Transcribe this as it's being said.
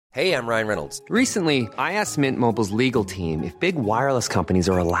Hey, I'm Ryan Reynolds. Recently, I asked Mint Mobile's legal team if big wireless companies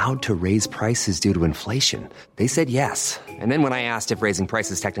are allowed to raise prices due to inflation. They said yes. And then when I asked if raising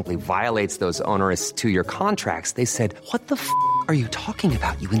prices technically violates those onerous two-year contracts, they said, "What the f*** are you talking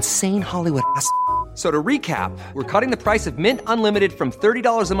about, you insane Hollywood ass?" So to recap, we're cutting the price of Mint Unlimited from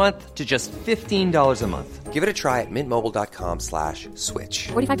 $30 a month to just $15 a month. Give it a try at mintmobile.com/switch.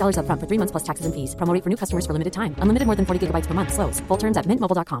 $45 up front for 3 months plus taxes and fees. Promo rate for new customers for limited time. Unlimited more than 40 gigabytes per month. Slows full terms at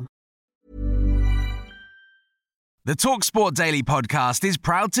mintmobile.com. The TalkSport Daily podcast is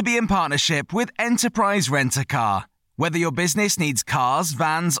proud to be in partnership with Enterprise Rent-A-Car. Whether your business needs cars,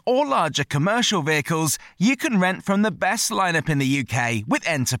 vans or larger commercial vehicles, you can rent from the best lineup in the UK with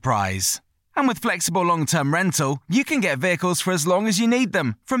Enterprise. And with flexible long-term rental, you can get vehicles for as long as you need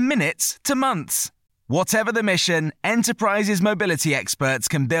them, from minutes to months. Whatever the mission, Enterprise's mobility experts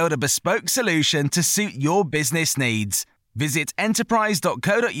can build a bespoke solution to suit your business needs. Visit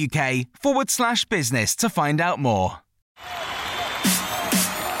enterprise.co.uk/business to find out more.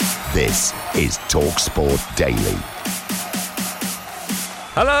 This is TalkSport Daily.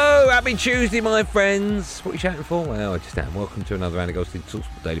 Hello, happy Tuesday, my friends. What are you shouting for? Well, I just am. Welcome to another Andy Goldstein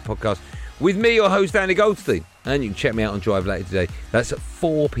TalkSport Daily podcast with me, your host, Andy Goldstein. And you can check me out on Drive later today. That's at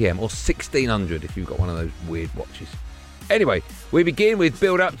 4 p.m. or 1600 if you've got one of those weird watches. Anyway, we begin with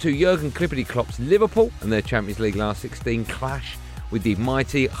build-up to Jurgen Klopp's Liverpool and their Champions League last 16 clash with the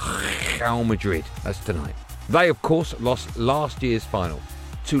mighty Real Madrid. That's tonight. They, of course, lost last year's final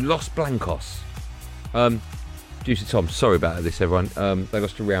to Los Blancos. Juicy Tom, sorry about this, everyone. They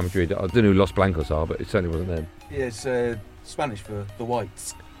lost to Real Madrid. I don't know who Los Blancos are, but it certainly wasn't them. Yeah, it's Spanish for the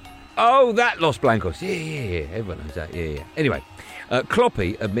whites. Oh, that Los Blancos. Yeah. Everyone knows that. Yeah. Anyway,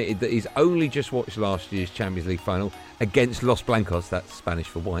 Kloppy admitted that he's only just watched last year's Champions League final against Los Blancos, that's Spanish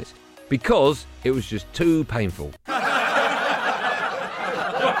for whites, because it was just too painful.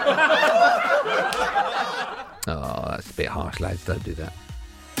 Oh, that's a bit harsh, lads. Don't do that.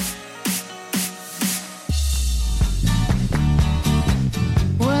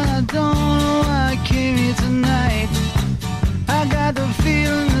 Well, I don't know why I came here tonight. I got the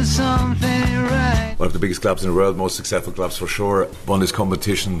feeling that something ain't right. One of the biggest clubs in the world, most successful clubs for sure. Won this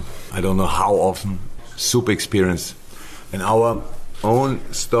competition, I don't know how often. Super experienced. And our own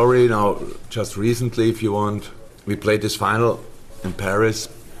story now, just recently, if you want, we played this final in Paris,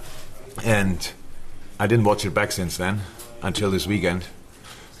 and I didn't watch it back since then, until this weekend.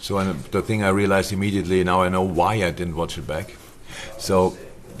 So the thing I realized immediately, now I know why I didn't watch it back. So,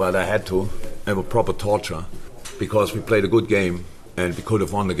 but I had to. It was proper torture, because we played a good game, and we could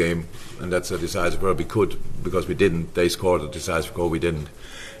have won the game, and that's a decisive word. We could, because we didn't. They scored a decisive goal, we didn't.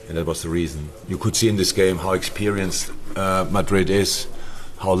 And that was the reason. You could see in this game how experienced Madrid is,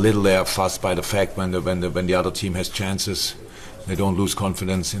 how little they are fussed by the fact when the other team has chances. They don't lose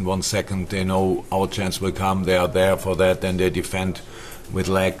confidence in 1 second. They know our chance will come. They are there for that. Then they defend with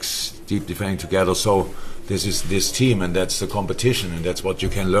legs, deep defending together. So this is this team, and that's the competition, and that's what you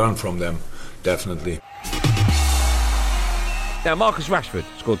can learn from them, definitely. Now, Marcus Rashford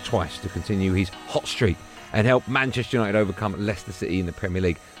scored twice to continue his hot streak and help Manchester United overcome Leicester City in the Premier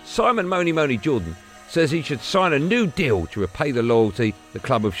League. Simon Money Jordan says he should sign a new deal to repay the loyalty the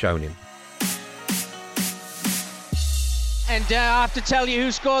club have shown him. And I have to tell you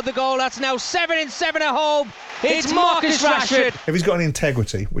who scored the goal. That's now 7 in 7 at home. It's Marcus Rashford. If he's got any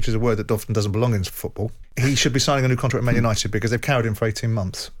integrity, which is a word that often doesn't belong in football, he should be signing a new contract at Man United, because they've carried him for 18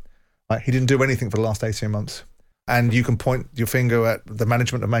 months. Right? He didn't do anything for the last 18 months. And you can point your finger at the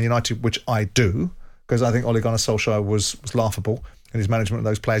management of Man United, which I do, because I think Ole Gunnar Solskjaer was laughable in his management of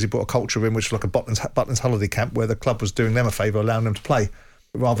those players. He brought a culture in which was like a Butlins holiday camp, where the club was doing them a favour, allowing them to play,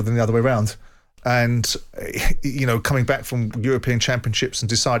 rather than the other way around. And, you know, coming back from European Championships and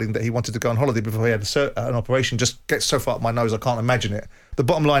deciding that he wanted to go on holiday before he had an operation just gets so far up my nose I can't imagine it. The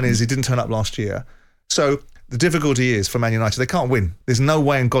bottom line is he didn't turn up last year. So the difficulty is for Man United, they can't win. There's no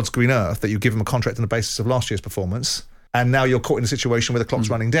way in God's green earth that you give him a contract on the basis of last year's performance. And now you're caught in a situation where the clock's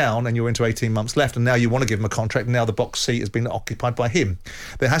running down and you're into 18 months left, and now you want to give him a contract, and now the box seat has been occupied by him.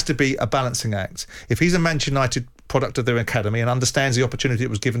 There has to be a balancing act. If he's a Manchester United product of their academy and understands the opportunity that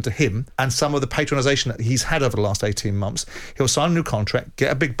was given to him and some of the patronisation that he's had over the last 18 months, he'll sign a new contract,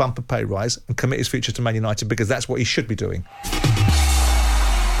 get a big bumper pay rise and commit his future to Man United, because that's what he should be doing.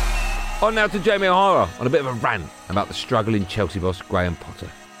 On now to Jamie O'Hara on a bit of a rant about the struggling Chelsea boss Graham Potter.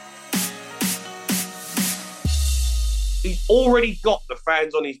 He's already got the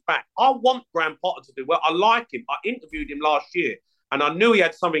fans on his back. I want Graham Potter to do well. I like him. I interviewed him last year and I knew he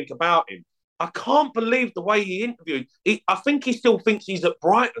had something about him. I can't believe the way he interviewed. I think he still thinks he's at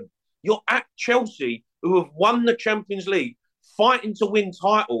Brighton. You're at Chelsea, who have won the Champions League fighting to win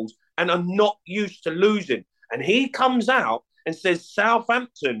titles and are not used to losing. And he comes out and says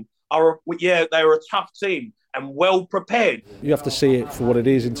Southampton they're a tough team and well prepared. You have to see it for what it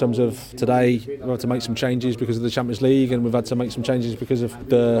is in terms of today. We've had to make some changes because of the Champions League, and we've had to make some changes because of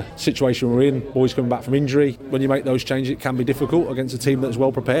the situation we're in. Boys coming back from injury. When you make those changes, it can be difficult against a team that's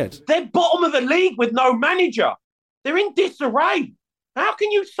well prepared. They're bottom of the league with no manager. They're in disarray. How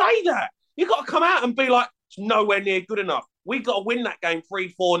can you say that? You've got to come out and be like, it's nowhere near good enough. We've got to win that game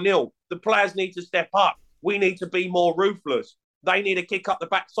 3-4-0. The players need to step up. We need to be more ruthless. They need to kick up the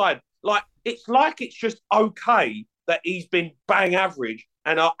backside. It's just okay that he's been bang average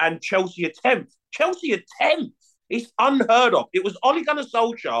and Chelsea are 10th. Chelsea are 10th. It's unheard of. It was Ole Gunnar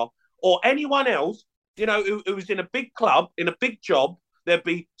Solskjaer or anyone else, who was in a big club, in a big job, there'd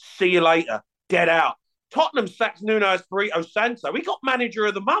be, see you later, get out. Tottenham sacked Nuno Espirito Santo. He got manager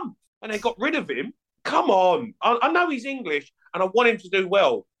of the month and they got rid of him. Come on. I know he's English and I want him to do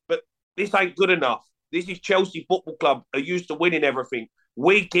well, but this ain't good enough. This is Chelsea Football Club, are used to winning everything,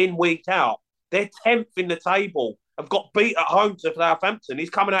 week in, week out. They're 10th in the table. Have got beat at home to Southampton. He's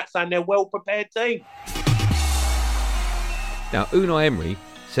coming out saying they're a well-prepared team. Now, Unai Emery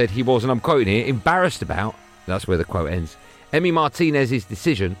said he was, and I'm quoting here, embarrassed about, that's where the quote ends, Emi Martinez's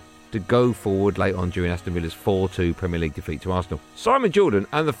decision to go forward late on during Aston Villa's 4-2 Premier League defeat to Arsenal. Simon Jordan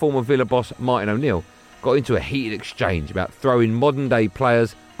and the former Villa boss Martin O'Neill got into a heated exchange about throwing modern-day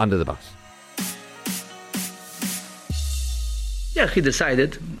players under the bus. Yeah, he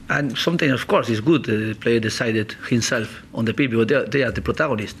decided, and sometimes, of course, it's good the player decided himself on the pitch because they are the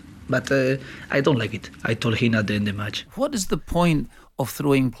protagonists. But I don't like it. I told him at the end of the match. What is the point of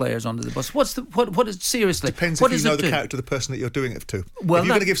throwing players under the bus? What is seriously? Depends what if you know the character of the person that you're doing it to. Well, if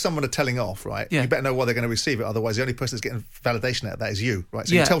you're going to give someone a telling off, right? Yeah. You better know why they're going to receive it. Otherwise, the only person that's getting validation out of that is you, right?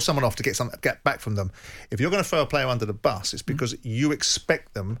 So Yeah. you tell someone off to get back from them. If you're going to throw a player under the bus, it's because you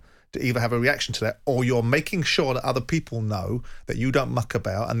expect them to either have a reaction to that, or you're making sure that other people know that you don't muck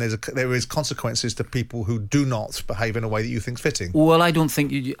about, and there is consequences to people who do not behave in a way that you think's fitting. Well, I don't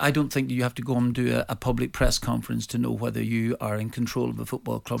think you have to go and do a public press conference to know whether you are in control of a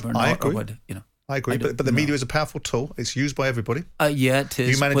football club or not. I agree. Or whether, I agree, but the media is a powerful tool. It's used by everybody. Yeah, it is.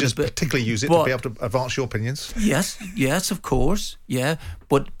 You managers particularly use it to be able to advance your opinions. Yes, of course. Yeah,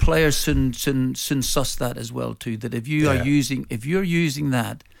 but players soon suss that as well too. That if you're using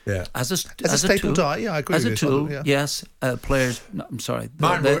that. Yeah. As a staple tool, diet, yeah, I agree as with a you. tool, yes, players. No, I'm sorry.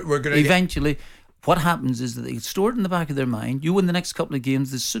 Martin, we're gonna eventually, what happens is that they store it in the back of their mind. You win the next couple of games,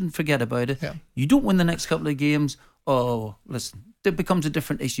 they shouldn't forget about it. Yeah. You don't win the next couple of games. Oh, listen, it becomes a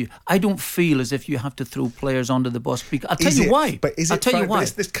different issue. I don't feel as if you have to throw players under the bus. I'll tell you why. But is it? I'll tell you why.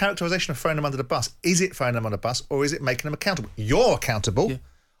 This characterisation of throwing them under the bus, is it throwing them under the bus, or is it making them accountable? You're accountable. Yeah.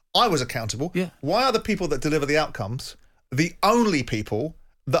 I was accountable. Yeah. Why are the people that deliver the outcomes the only people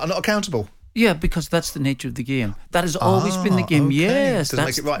that are not accountable? Yeah, because that's the nature of the game. That has always been the game. Okay. Yes, doesn't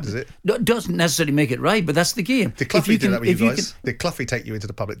make it right, does it? No, it doesn't necessarily make it right, but that's the game. Did Cloughy do that with you guys? Did Cloughy take you into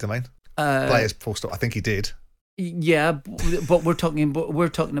the public domain? Players, full stop. I think he did. Yeah, but we're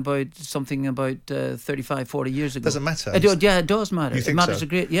talking about something about 35, 40 years ago. Doesn't matter. It does matter. You think it matters so? a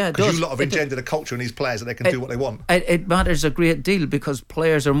great. Yeah, it because does. you lot have engendered a culture in these players that they can do what they want. It matters a great deal because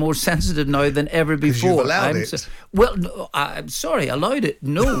players are more sensitive now than ever before. You've allowed it. Well, no, I'm sorry, allowed it.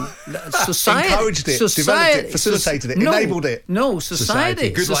 No, society encouraged it, developed it, facilitated it, enabled it. No,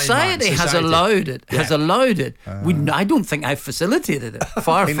 society has allowed it. Yeah. Has allowed it. I don't think I facilitated it.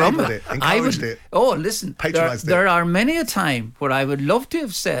 Far from Enabled it. it, encouraged it. Oh, listen, patronised there are many a time where I would love to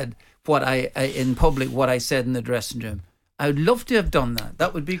have said what I in public, what I said in the dressing room. I would love to have done that.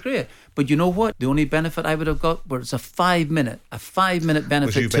 That would be great. But you know what? The only benefit I would have got was a 5 minute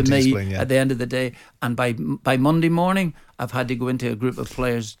benefit to me at the end of the day. And by Monday morning, I've had to go into a group of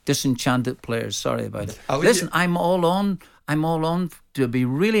players, disenchanted players. Sorry about it. Listen, I'm all on to be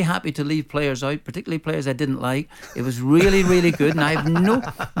really happy to leave players out, particularly players I didn't like. It was really, really good, and I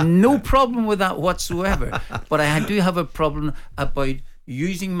have no problem with that whatsoever. But I do have a problem about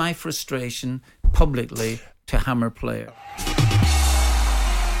using my frustration publicly to hammer players.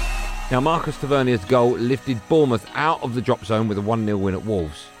 Now, Marcus Tavernier's goal lifted Bournemouth out of the drop zone with a 1-0 win at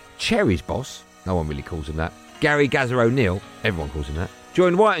Wolves. Cherry's boss, no one really calls him that, Gary Gazza O'Neill, everyone calls him that,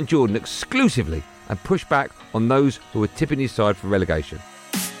 joined White and Jordan exclusively and pushed back on those who were tipping his side for relegation.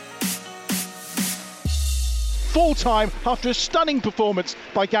 Full time after a stunning performance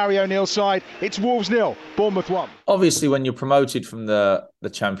by Gary O'Neill's side. It's Wolves 0, Bournemouth 1. Obviously, when you're promoted from the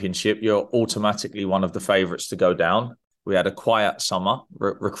Championship, you're automatically one of the favourites to go down. We had a quiet summer,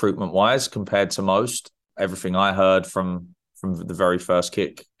 recruitment-wise, compared to most. Everything I heard from the very first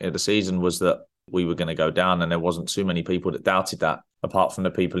kick of the season was that we were going to go down, and there wasn't too many people that doubted that, apart from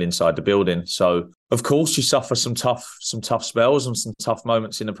the people inside the building. So, of course, you suffer some tough spells and some tough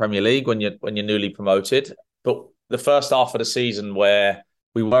moments in the Premier League when you're newly promoted. But the first half of the season, where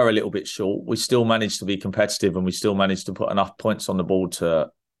we were a little bit short, we still managed to be competitive, and we still managed to put enough points on the board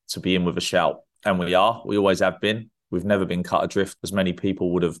to be in with a shout. And we are. We always have been. We've never been cut adrift, as many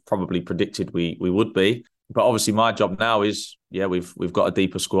people would have probably predicted we would be. But obviously, my job now is, we've got a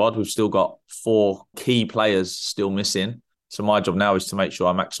deeper squad. We've still got 4 key players still missing. So my job now is to make sure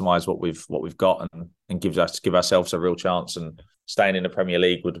I maximise what we've got and give ourselves a real chance. And staying in the Premier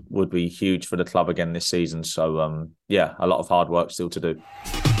League would be huge for the club again this season. So a lot of hard work still to do.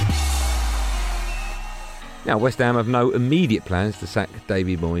 Now, West Ham have no immediate plans to sack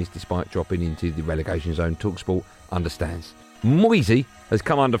David Moyes despite dropping into the relegation zone. TalkSport understands. Moisey has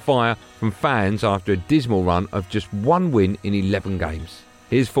come under fire from fans after a dismal run of just 1 win in 11 games.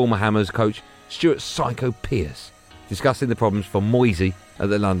 Here's former Hammers coach Stuart Psycho Pearce discussing the problems for Moisey at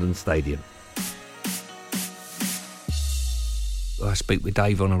the London Stadium. I speak with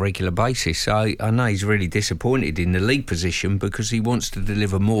Dave on a regular basis, so I know he's really disappointed in the league position because he wants to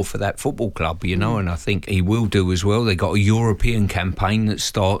deliver more for that football club, and I think he will do as well. They've got a European campaign that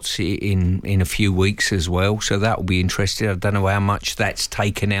starts in a few weeks as well, so that will be interesting. I don't know how much that's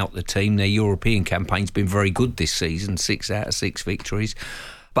taken out the team. Their European campaign's been very good this season, 6 out of 6 victories.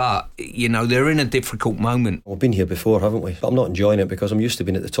 But, they're in a difficult moment. We've been here before, haven't we? But I'm not enjoying it because I'm used to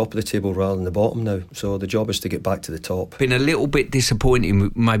being at the top of the table rather than the bottom now. So the job is to get back to the top. Been a little bit disappointing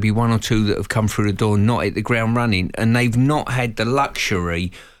with maybe 1 or 2 that have come through the door, not hit the ground running. And they've not had the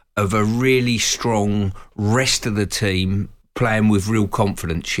luxury of a really strong rest of the team playing with real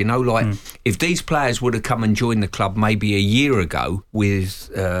confidence. If these players would have come and joined the club maybe a year ago with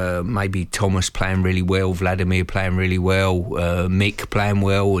maybe Thomas playing really well, Vladimir playing really well, Mick playing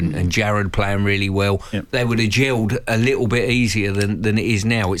well and Jared playing really well, they would have gelled a little bit easier than it is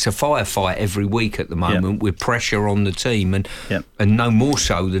now. It's a firefight every week at the moment with pressure on the team and no more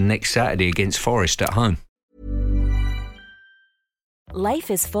so than next Saturday against Forest at home.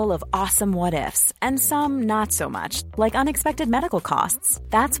 Life is full of awesome what-ifs, and some not so much, like unexpected medical costs.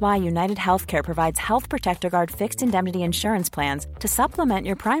 That's why United Healthcare provides Health Protector Guard fixed indemnity insurance plans to supplement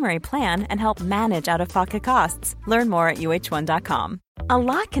your primary plan and help manage out-of-pocket costs. Learn more at uh1.com. A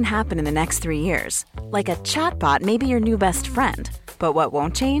lot can happen in the next 3 years. Like a chatbot may be your new best friend. But what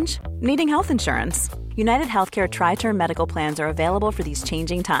won't change? Needing health insurance. United Healthcare Tri-Term Medical Plans are available for these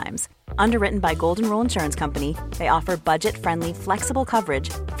changing times. Underwritten by Golden Rule Insurance Company, they offer budget-friendly, flexible coverage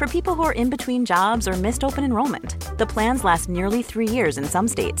for people who are in between jobs or missed open enrollment. The plans last nearly 3 years in some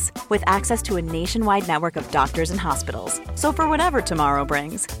states, with access to a nationwide network of doctors and hospitals. So for whatever tomorrow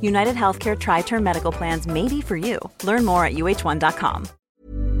brings, United Healthcare Tri-Term Medical Plans may be for you. Learn more at uh1.com.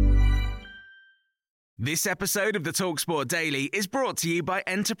 This episode of the TalkSport Daily is brought to you by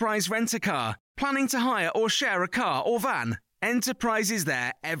Enterprise Rent-A-Car. Planning to hire or share a car or van? Enterprise is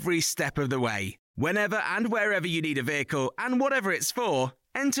there every step of the way. Whenever and wherever you need a vehicle and whatever it's for,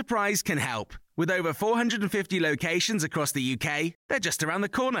 Enterprise can help. With over 450 locations across the UK, they're just around the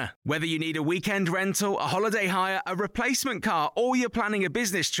corner. Whether you need a weekend rental, a holiday hire, a replacement car, or you're planning a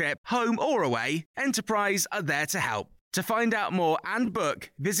business trip, home or away, Enterprise are there to help. To find out more and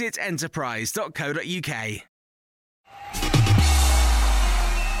book, visit enterprise.co.uk.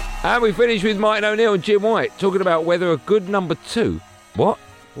 And we finish with Martin O'Neill and Jim White talking about whether a good number 2... What?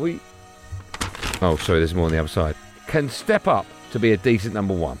 Oh, sorry, there's more on the other side. Can step up to be a decent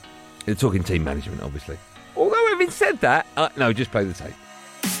number 1. They're talking team management, obviously. Although, having said that... no, just play the tape.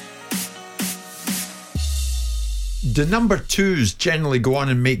 Do number 2s generally go on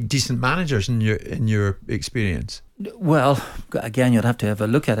and make decent managers in your experience? Well, again, you'd have to have a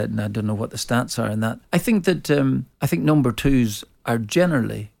look at it, and I don't know what the stats are in that. I think that number 2s are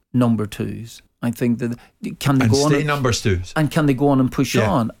generally number 2s. I think that can they go on and number 2s, and can they go on and push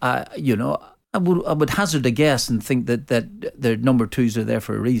on? I would hazard a guess and think that their number 2s are there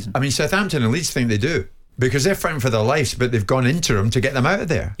for a reason. I mean, Southampton and Leeds think they do because they're fighting for their lives, but they've gone interim to get them out of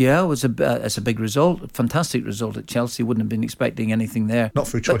there. Yeah, it's a big result, a fantastic result at Chelsea. Wouldn't have been expecting anything there. Not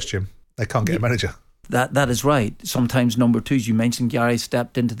through choice, Jim. They can't get a manager. That is right. Sometimes number 2s. You mentioned Gary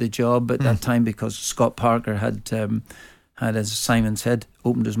stepped into the job at that time because Scott Parker had, as Simon said,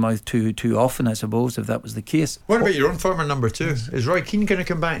 opened his mouth too often, I suppose, if that was the case. What about your own former number 2? Is Roy Keane going to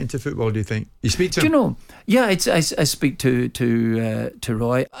come back into football, do you think? You speak to him? Do you know? Yeah, I speak to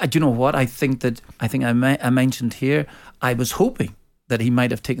Roy. Do you know what? I think I mentioned here, I was hoping that he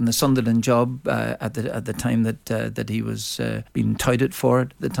might have taken the Sunderland job at the time that he was being touted for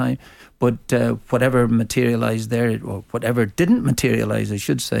it at the time. But whatever materialised there, or whatever didn't materialise, I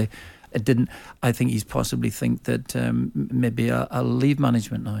should say, it didn't. I think he's possibly think that maybe I'll leave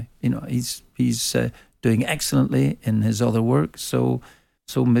management now. You know, he's doing excellently in his other work, so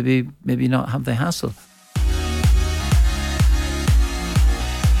maybe not have the hassle.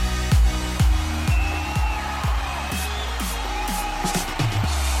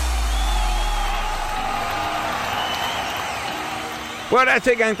 Well, that's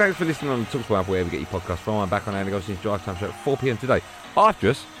it, gang. Thanks for listening on the TalkSport app, wherever you get your podcast from. I'm back on Andy Goldstein's Drive Time Show at 4 p.m. today. After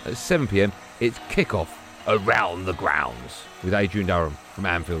us, at 7 p.m, it's kickoff around the grounds with Adrian Durham from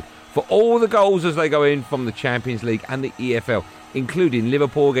Anfield for all the goals as they go in from the Champions League and the EFL, including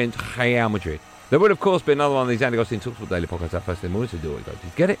Liverpool against Real Madrid. There will, of course, be another one of these Andy Goldstein TalkSport Daily podcasts out first thing morning, so do what you got to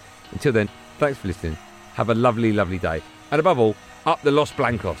get it. Until then, thanks for listening. Have a lovely, lovely day. And above all, up the Los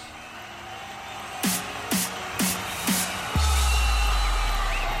Blancos.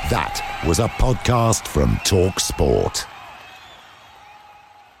 That was a podcast from TalkSport.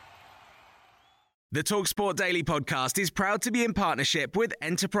 The TalkSport Daily podcast is proud to be in partnership with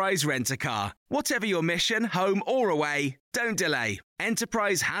Enterprise Rent-A-Car. Whatever your mission, home or away, don't delay.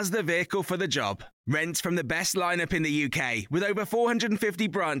 Enterprise has the vehicle for the job. Rent from the best lineup in the UK. With over 450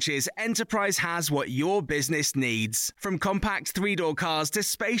 branches, Enterprise has what your business needs. From compact three-door cars to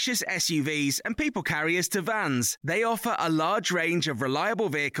spacious SUVs and people carriers to vans, they offer a large range of reliable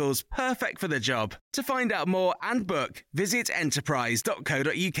vehicles perfect for the job. To find out more and book, visit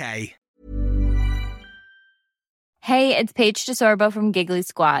enterprise.co.uk. Hey, it's Paige DeSorbo from Giggly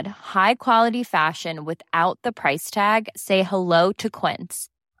Squad. High quality fashion without the price tag. Say hello to Quince.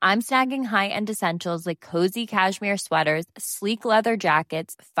 I'm snagging high-end essentials like cozy cashmere sweaters, sleek leather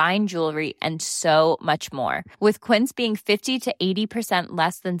jackets, fine jewelry, and so much more. With Quince being 50 to 80%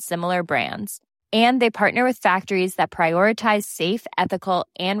 less than similar brands. And they partner with factories that prioritize safe, ethical,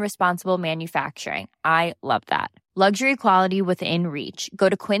 and responsible manufacturing. I love that. Luxury quality within reach. Go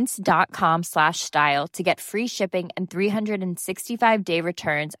to quince.com/style to get free shipping and 365-day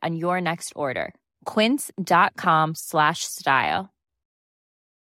returns on your next order. Quince.com/style.